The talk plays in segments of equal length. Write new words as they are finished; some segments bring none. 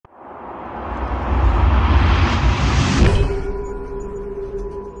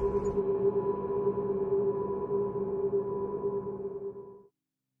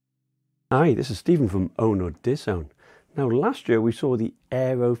Hi, this is Stephen from OWNorDisown. Now last year we saw the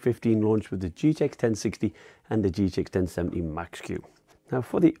Aero 15 launch with the GTX 1060 and the GTX 1070 Max-Q. Now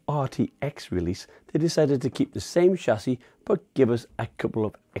for the RTX release they decided to keep the same chassis but give us a couple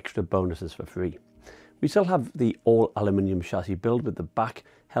of extra bonuses for free. We still have the all aluminium chassis build with the back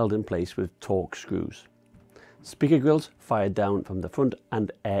held in place with torque screws. Speaker grills fired down from the front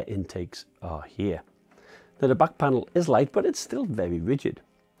and air intakes are here. Now the back panel is light but it's still very rigid.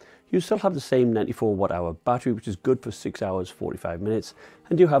 You still have the same 94 watt-hour battery, which is good for 6 hours 45 minutes,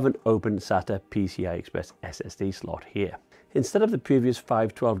 and you have an open SATA PCI Express SSD slot here. Instead of the previous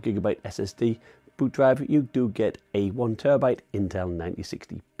 512GB SSD boot drive, you do get a 1TB Intel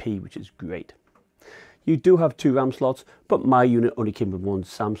 9060p, which is great. You do have 2 RAM slots, but my unit only came with one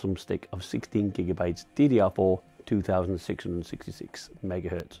Samsung stick of 16GB DDR4 2666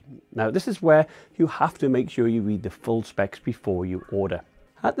 MHz. Now this is where you have to make sure you read the full specs before you order.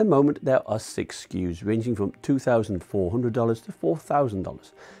 At the moment there are 6 SKUs ranging from $2,400 to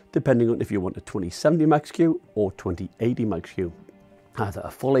 $4,000 depending on if you want a 2070 Max-Q or 2080 Max-Q, either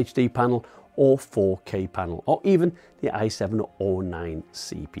a full HD panel or 4K panel, or even the i7 or 9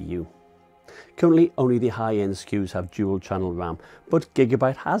 CPU. Currently only the high-end SKUs have dual channel RAM, but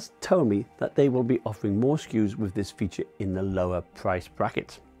Gigabyte has told me that they will be offering more SKUs with this feature in the lower price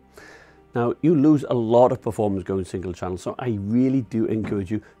bracket. Now you lose a lot of performance going single channel, so I really do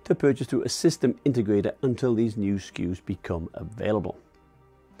encourage you to purchase through a system integrator until these new SKUs become available.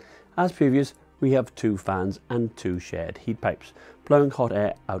 As previous, we have 2 fans and 2 shared heat pipes, blowing hot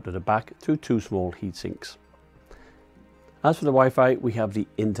air out of the back through 2 small heat sinks. As for the Wi-Fi, we have the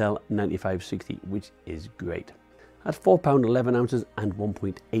Intel 9560, which is great. At £4.11 and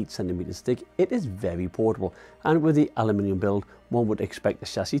 1.8cm thick, it is very portable, and with the aluminium build, one would expect the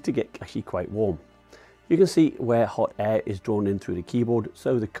chassis to get actually quite warm. You can see where hot air is drawn in through the keyboard,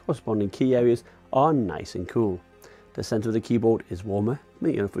 so the corresponding key areas are nice and cool. The centre of the keyboard is warmer,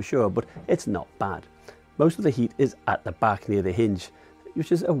 for sure, but it's not bad. Most of the heat is at the back near the hinge,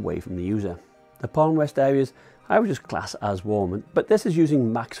 which is away from the user. The palm rest areas I would just class as warm, but this is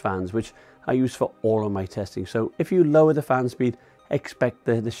using max fans, which I use for all of my testing, so if you lower the fan speed, expect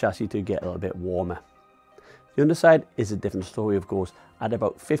the chassis to get a little bit warmer. The underside is a different story, of course. At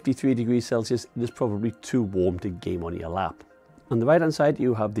about 53 degrees Celsius, it is probably too warm to game on your lap. On the right hand side,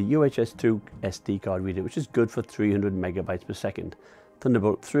 you have the UHS 2 SD card reader, which is good for 300 megabytes per second,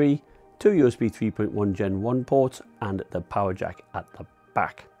 Thunderbolt 3, 2 USB 3.1 Gen 1 ports, and the power jack at the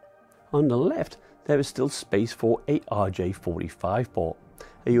back. On the left, there is still space for a RJ45 port,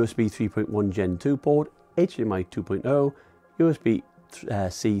 a USB 3.1 Gen 2 port, HDMI 2.0,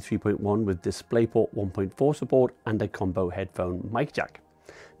 USB-C 3.1 with DisplayPort 1.4 support, and a combo headphone mic jack.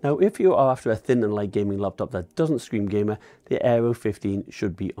 Now if you are after a thin and light gaming laptop that doesn't scream gamer, the Aero 15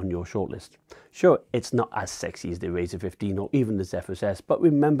 should be on your shortlist. Sure, it's not as sexy as the Razer 15 or even the Zephyrus S, but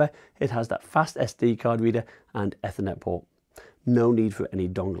remember it has that fast SD card reader and Ethernet port. No need for any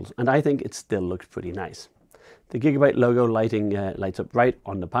dongles, and I think it still looks pretty nice. The Gigabyte logo lighting lights up right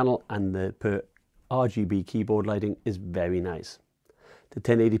on the panel, and the per RGB keyboard lighting is very nice. The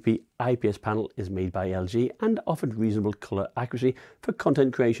 1080p IPS panel is made by LG and offered reasonable color accuracy for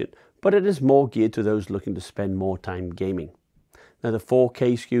content creation, but it is more geared to those looking to spend more time gaming. Now the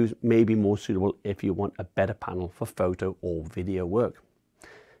 4K SKUs may be more suitable if you want a better panel for photo or video work.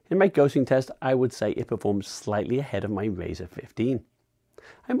 In my ghosting test, I would say it performs slightly ahead of my Razer 15.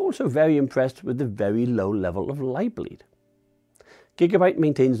 I'm also very impressed with the very low level of light bleed. Gigabyte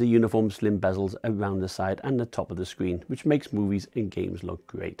maintains the uniform slim bezels around the side and the top of the screen, which makes movies and games look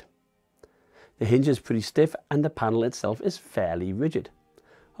great. The hinge is pretty stiff and the panel itself is fairly rigid.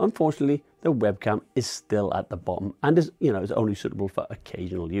 Unfortunately, the webcam is still at the bottom and is only suitable for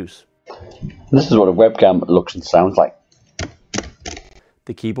occasional use. This is what a webcam looks and sounds like.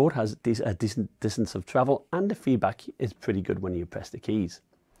 The keyboard has a decent distance of travel and the feedback is pretty good when you press the keys.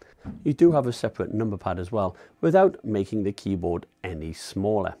 You do have a separate number pad as well, without making the keyboard any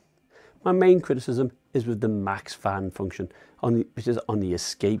smaller. My main criticism is with the max fan function, which is on the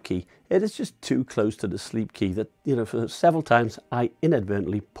escape key. It is just too close to the sleep key that, for several times I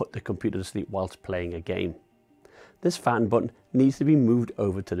inadvertently put the computer to sleep whilst playing a game. This fan button needs to be moved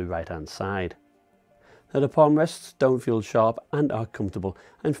over to the right hand side. Now the palm rests don't feel sharp and are comfortable,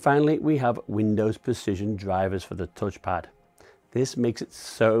 and finally we have Windows Precision drivers for the touchpad. This makes it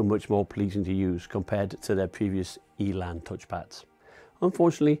so much more pleasing to use compared to their previous Elan touchpads.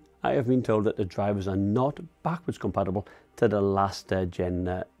 Unfortunately, I have been told that the drivers are not backwards compatible to the last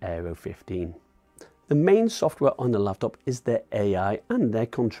gen Aero 15. The main software on the laptop is their AI and their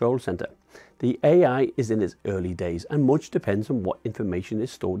control center. The AI is in its early days and much depends on what information is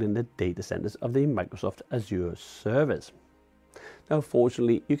stored in the data centers of the Microsoft Azure servers. Now,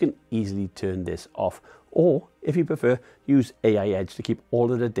 fortunately, you can easily turn this off, or if you prefer, use AI Edge to keep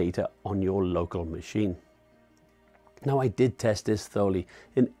all of the data on your local machine. Now, I did test this thoroughly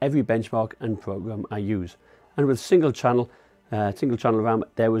in every benchmark and program I use, and with single channel RAM,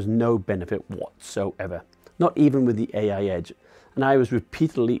 there was no benefit whatsoever, not even with the AI Edge, and I was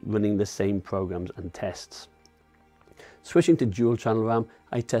repeatedly running the same programs and tests. Switching to dual channel RAM,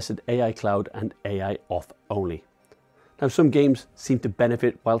 I tested AI Cloud and AI Off only. Now, some games seemed to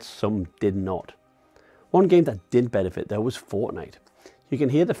benefit while some did not. One game that did benefit though was Fortnite. You can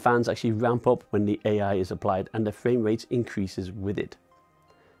hear the fans actually ramp up when the AI is applied and the frame rates increases with it.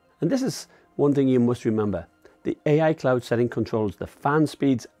 And this is one thing you must remember. The AI Cloud setting controls the fan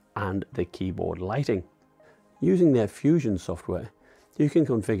speeds and the keyboard lighting. Using their Fusion software, you can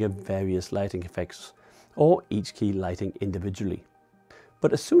configure various lighting effects or each key lighting individually.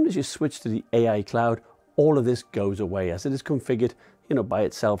 But as soon as you switch to the AI Cloud, all of this goes away as it is configured by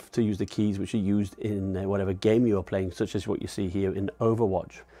itself to use the keys which are used in whatever game you are playing, such as what you see here in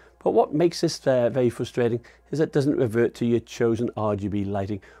Overwatch. But what makes this very frustrating is that it doesn't revert to your chosen RGB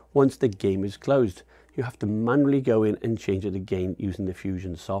lighting once the game is closed. You have to manually go in and change it again using the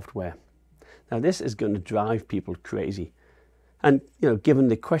Fusion software. Now, this is going to drive people crazy. And given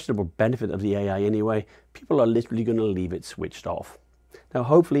the questionable benefit of the AI anyway, people are literally going to leave it switched off. Now,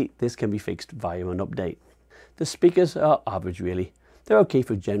 hopefully this can be fixed via an update. The speakers are average really. They're okay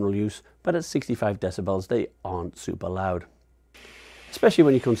for general use, but at 65 decibels they aren't super loud. Especially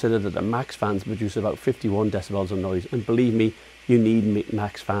when you consider that the max fans produce about 51 decibels of noise, and believe me, you need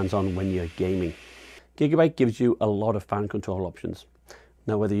max fans on when you're gaming. Gigabyte gives you a lot of fan control options.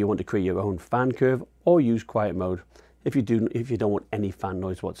 Now, whether you want to create your own fan curve or use quiet mode, if you don't want any fan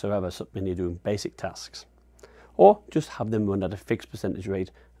noise whatsoever when you're doing basic tasks, or just have them run at a fixed percentage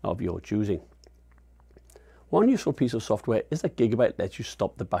rate of your choosing. One useful piece of software is that Gigabyte lets you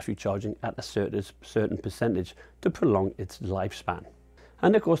stop the battery charging at a certain percentage to prolong its lifespan.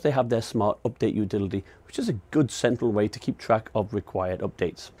 And of course they have their smart update utility, which is a good central way to keep track of required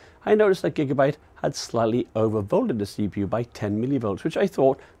updates. I noticed that Gigabyte had slightly overvolted the CPU by 10 millivolts, which I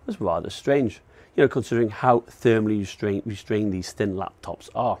thought was rather strange, considering how thermally restrained these thin laptops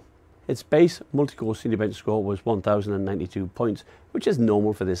are. Its base multi-core Cinebench score was 1092 points, which is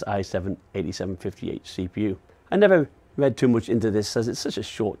normal for this i7-8750H CPU. I never read too much into this as it's such a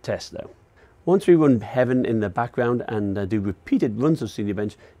short test though. Once we run Heaven in the background and do repeated runs of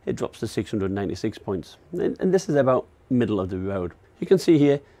Cinebench, it drops to 696 points. And this is about middle of the road. You can see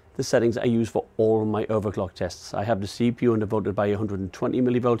here the settings I use for all of my overclock tests. I have the CPU undervolted by 120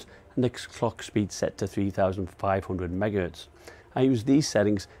 millivolts and the clock speed set to 3500 megahertz. I use these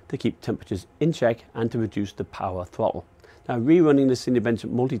settings to keep temperatures in check and to reduce the power throttle. Now, rerunning the Cinebench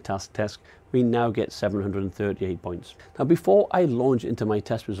multitask test, we now get 738 points. Now, before I launch into my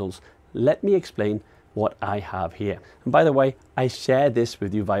test results, let me explain what I have here. And by the way, I share this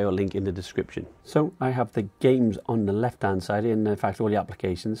with you via a link in the description. So I have the games on the left hand side, and in fact all the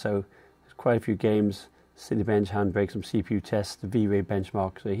applications. So there's quite a few games, Cinebench, Handbrake, some CPU tests, the vray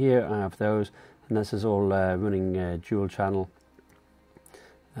benchmark. So here I have those, and this is all running dual channel,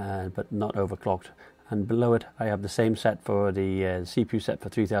 but not overclocked. And below it I have the same set for the CPU set for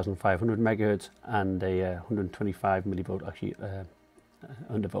 3500 megahertz and a 125 millivolt actually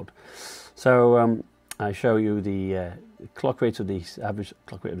undervolt. So I show you the clock rates of the average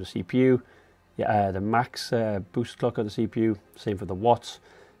clock rate of the CPU, the max boost clock of the CPU, same for the watts,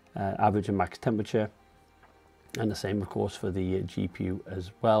 average and max temperature, and the same of course for the GPU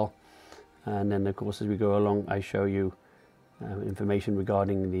as well. And then of course as we go along I show you information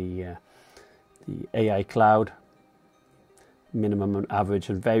regarding the AI Cloud, minimum and average,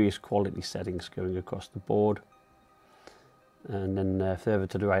 and various quality settings going across the board. And then further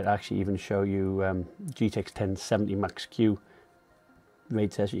to the right I actually even show you GTX 1070 Max Q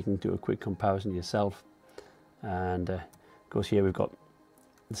rates there, so you can do a quick comparison yourself. And of course here we've got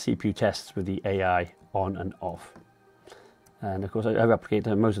the CPU tests with the AI on and off. And of course I replicate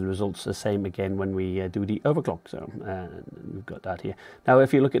most of the results the same again when we do the overclock. So we've got that here. Now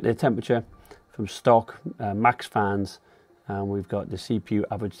if you look at the temperature from stock, max fans, we've got the CPU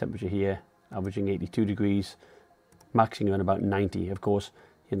average temperature here averaging 82 degrees, maxing on about 90. Of course,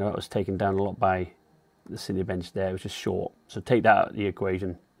 that was taken down a lot by the Cinebench there, which is short. So take that out of the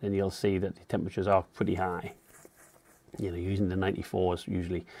equation, then you'll see that the temperatures are pretty high. Using the 94s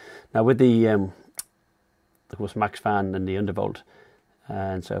usually. Now with the, of course, max fan and the undervolt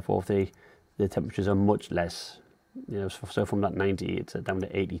and so forth, the temperatures are much less. So from that 90, it's down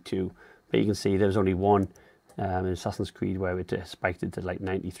to 82. But you can see there's only one in Assassin's Creed where it spiked it to like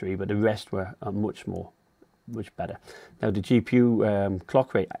 93, but the rest were much better. Now the GPU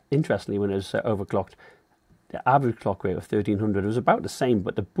clock rate, interestingly, when it was overclocked, the average clock rate of 1300 was about the same,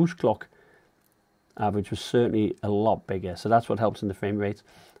 but the boost clock average was certainly a lot bigger. So that's what helps in the frame rate.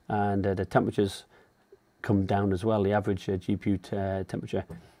 And the temperatures come down as well. The average GPU temperature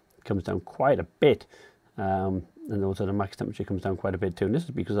comes down quite a bit. And also the max temperature comes down quite a bit too. And this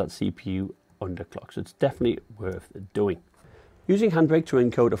is because that CPU underclock. So it's definitely worth doing. Using Handbrake to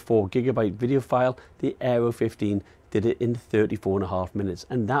encode a 4 GB video file, the Aero 15 did it in 34.5 minutes.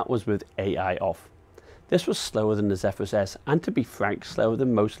 And that was with AI off. This was slower than the Zephyrus S, and to be frank, slower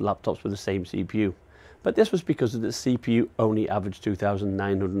than most laptops with the same CPU. But this was because the CPU only averaged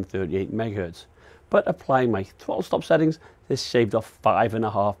 2,938 MHz. But applying my throttle stop settings, this shaved off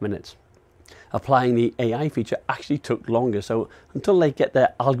 5.5 minutes. Applying the AI feature actually took longer, so until they get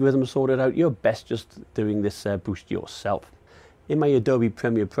their algorithm sorted out, you're best just doing this boost yourself. In my Adobe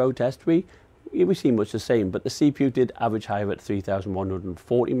Premiere Pro test, we see much the same, but the CPU did average higher at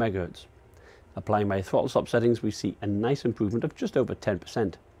 3,140 MHz. Applying my throttle stop settings, we see a nice improvement of just over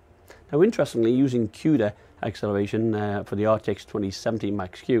 10%. Now interestingly, using CUDA acceleration for the RTX 2070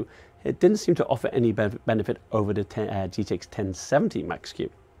 Max-Q, it didn't seem to offer any benefit over the GTX 1070 Max-Q.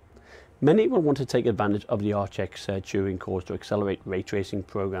 Many will want to take advantage of the RTX Turing cores to accelerate ray tracing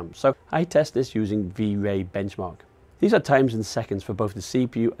programs, so I test this using vray benchmark. These are times in seconds for both the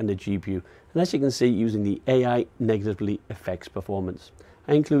CPU and the GPU, and as you can see, using the AI negatively affects performance.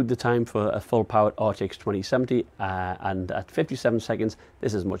 I include the time for a full-powered RTX 2070 and at 57 seconds,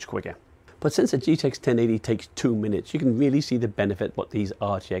 this is much quicker. But since the GTX 1080 takes 2 minutes, you can really see the benefit what these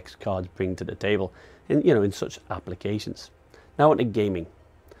RTX cards bring to the table in such applications. Now on to gaming.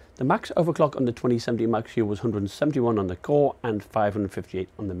 The max overclock on the 2070 Max-Q was 171 on the core and 558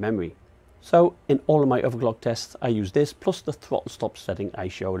 on the memory. So in all of my overclock tests, I used this plus the throttle stop setting I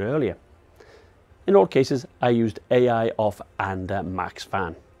showed earlier. In all cases, I used AI off and max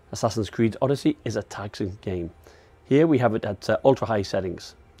fan. Assassin's Creed Odyssey is a taxing game. Here we have it at ultra high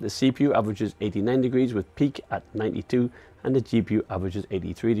settings. The CPU averages 89 degrees with peak at 92 and the GPU averages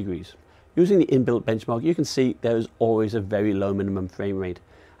 83 degrees. Using the inbuilt benchmark, you can see there is always a very low minimum frame rate.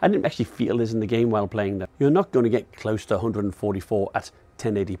 I didn't actually feel this in the game while playing though. You're not going to get close to 144 at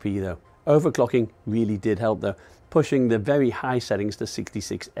 1080p though. Overclocking really did help though, pushing the very high settings to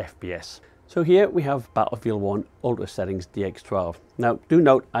 66 FPS. So here we have Battlefield 1 Ultra Settings DX12. Now do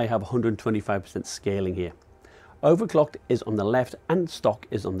note I have 125% scaling here. Overclocked is on the left and stock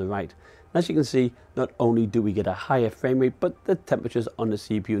is on the right. As you can see, not only do we get a higher frame rate, but the temperatures on the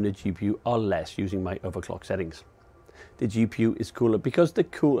CPU and the GPU are less using my overclock settings. The GPU is cooler because the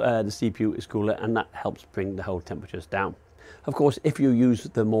CPU is cooler, and that helps bring the whole temperatures down. Of course, if you use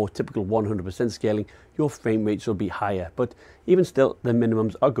the more typical 100% scaling, your frame rates will be higher, but even still, the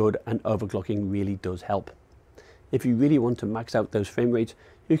minimums are good and overclocking really does help. If you really want to max out those frame rates,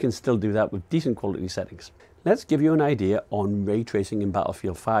 you can still do that with decent quality settings. Let's give you an idea on ray tracing in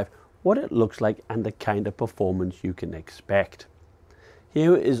Battlefield 5, what it looks like and the kind of performance you can expect.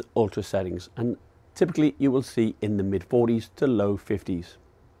 Here is ultra settings, and typically you will see in the mid 40s to low 50s.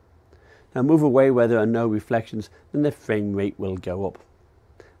 Now move away where there are no reflections, then the frame rate will go up.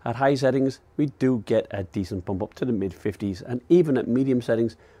 At high settings, we do get a decent bump up to the mid 50s, and even at medium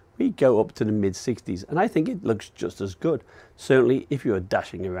settings, we go up to the mid 60s, and I think it looks just as good, certainly if you are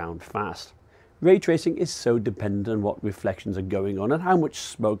dashing around fast. Ray tracing is so dependent on what reflections are going on and how much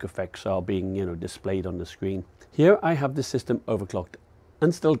smoke effects are being displayed on the screen. Here I have the system overclocked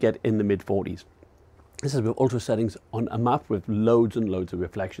and still get in the mid 40s. This is with ultra settings on a map with loads and loads of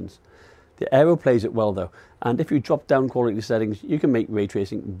reflections. The Aero plays it well though, and if you drop down quality settings, you can make ray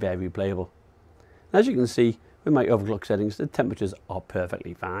tracing very playable. As you can see, with my overclock settings, the temperatures are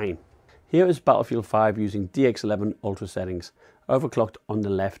perfectly fine. Here is Battlefield 5 using DX11 Ultra settings, overclocked on the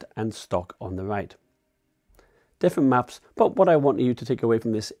left and stock on the right. Different maps, but what I want you to take away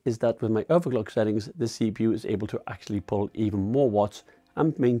from this is that with my overclock settings, the CPU is able to actually pull even more watts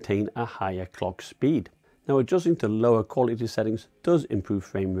and maintain a higher clock speed. Now adjusting to lower quality settings does improve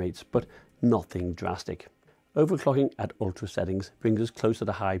frame rates, but nothing drastic. Overclocking at ultra settings brings us close to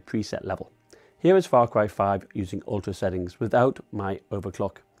the high preset level. Here is Far Cry 5 using ultra settings without my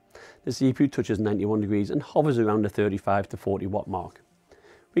overclock. The CPU touches 91 degrees and hovers around the 35 to 40 watt mark.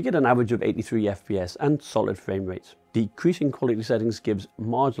 We get an average of 83 FPS and solid frame rates. Decreasing quality settings gives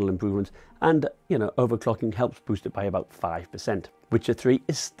marginal improvements, and overclocking helps boost it by about 5%. Witcher 3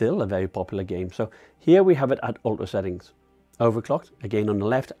 is still a very popular game, so here we have it at ultra settings. Overclocked, again on the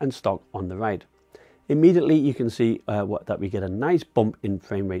left and stock on the right. Immediately you can see that we get a nice bump in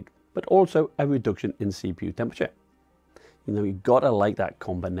frame rate, but also a reduction in CPU temperature. You know, you've got to like that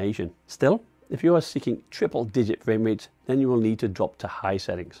combination. Still, if you are seeking triple-digit frame rates, then you will need to drop to high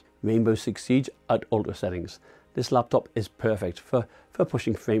settings. Rainbow Six Siege at ultra settings. This laptop is perfect for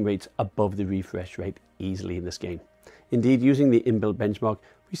pushing frame rates above the refresh rate easily in this game. Indeed, using the inbuilt benchmark,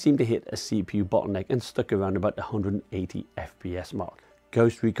 we seem to hit a CPU bottleneck and stuck around about the 180 FPS mark.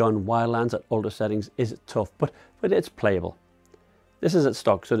 Ghost Recon Wildlands at ultra settings is tough, but it's playable. This is at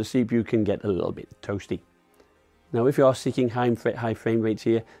stock, so the CPU can get a little bit toasty. Now, if you are seeking high frame rates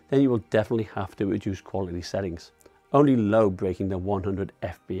here, then you will definitely have to reduce quality settings. Only low breaking the 100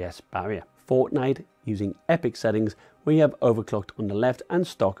 FPS barrier. Fortnite using epic settings, where you have overclocked on the left and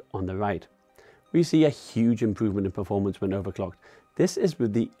stock on the right. We see a huge improvement in performance when overclocked. This is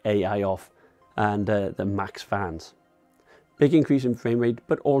with the AI off and the max fans. Big increase in frame rate,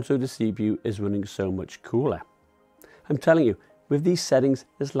 but also the CPU is running so much cooler. I'm telling you, with these settings,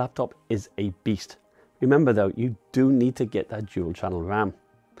 this laptop is a beast. Remember though, you do need to get that dual channel RAM.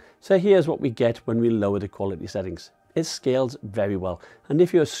 So here's what we get when we lower the quality settings. It scales very well, and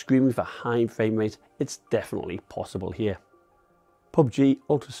if you're screaming for high frame rates, it's definitely possible here. PUBG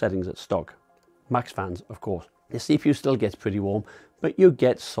ultra settings at stock. Max fans, of course. The CPU still gets pretty warm, but you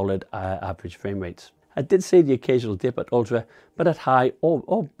get solid average frame rates. I did see the occasional dip at ultra, but at high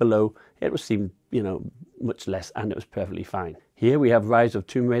or below, it was seemed, much less, and it was perfectly fine. Here we have Rise of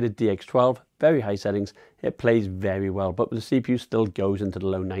Tomb Raider DX12, very high settings. It plays very well, but the CPU still goes into the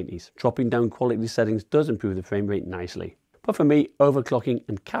low 90s. Dropping down quality settings does improve the frame rate nicely. But for me, overclocking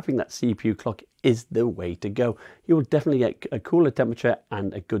and capping that CPU clock is the way to go. You will definitely get a cooler temperature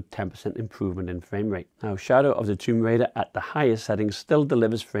and a good 10% improvement in frame rate. Now, Shadow of the Tomb Raider at the highest settings still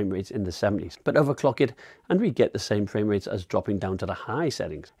delivers frame rates in the 70s, but overclock it and we get the same frame rates as dropping down to the high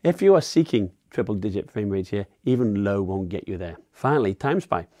settings. If you are seeking triple-digit frame rates here, even low won't get you there. Finally, time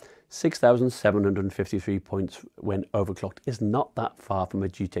spy. 6,753 points when overclocked is not that far from a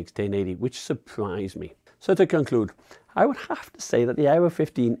GTX 1080, which surprised me. So to conclude, I would have to say that the Aero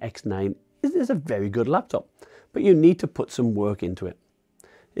 15 X9 is a very good laptop, but you need to put some work into it.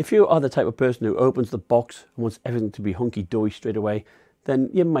 If you are the type of person who opens the box and wants everything to be hunky-dory straight away, then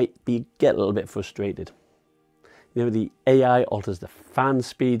you might get a little bit frustrated. The AI alters the fan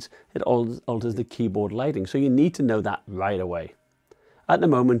speeds, it alters the keyboard lighting, so you need to know that right away. At the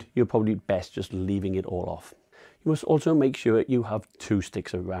moment, you're probably best just leaving it all off. You must also make sure you have 2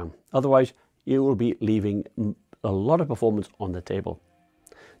 sticks of RAM, otherwise you will be leaving a lot of performance on the table.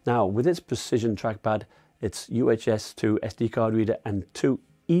 Now, with its precision trackpad, its UHS 2 SD card reader and 2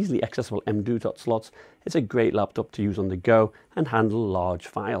 easily accessible M.2 slots, it's a great laptop to use on the go and handle large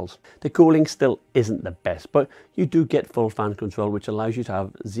files. The cooling still isn't the best, but you do get full fan control, which allows you to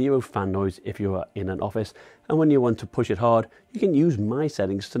have 0 fan noise if you are in an office, and when you want to push it hard, you can use my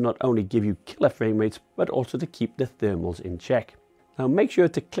settings to not only give you killer frame rates, but also to keep the thermals in check. Now make sure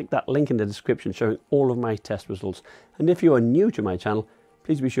to click that link in the description showing all of my test results, and if you are new to my channel,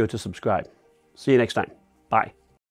 please be sure to subscribe. See you next time. Bye.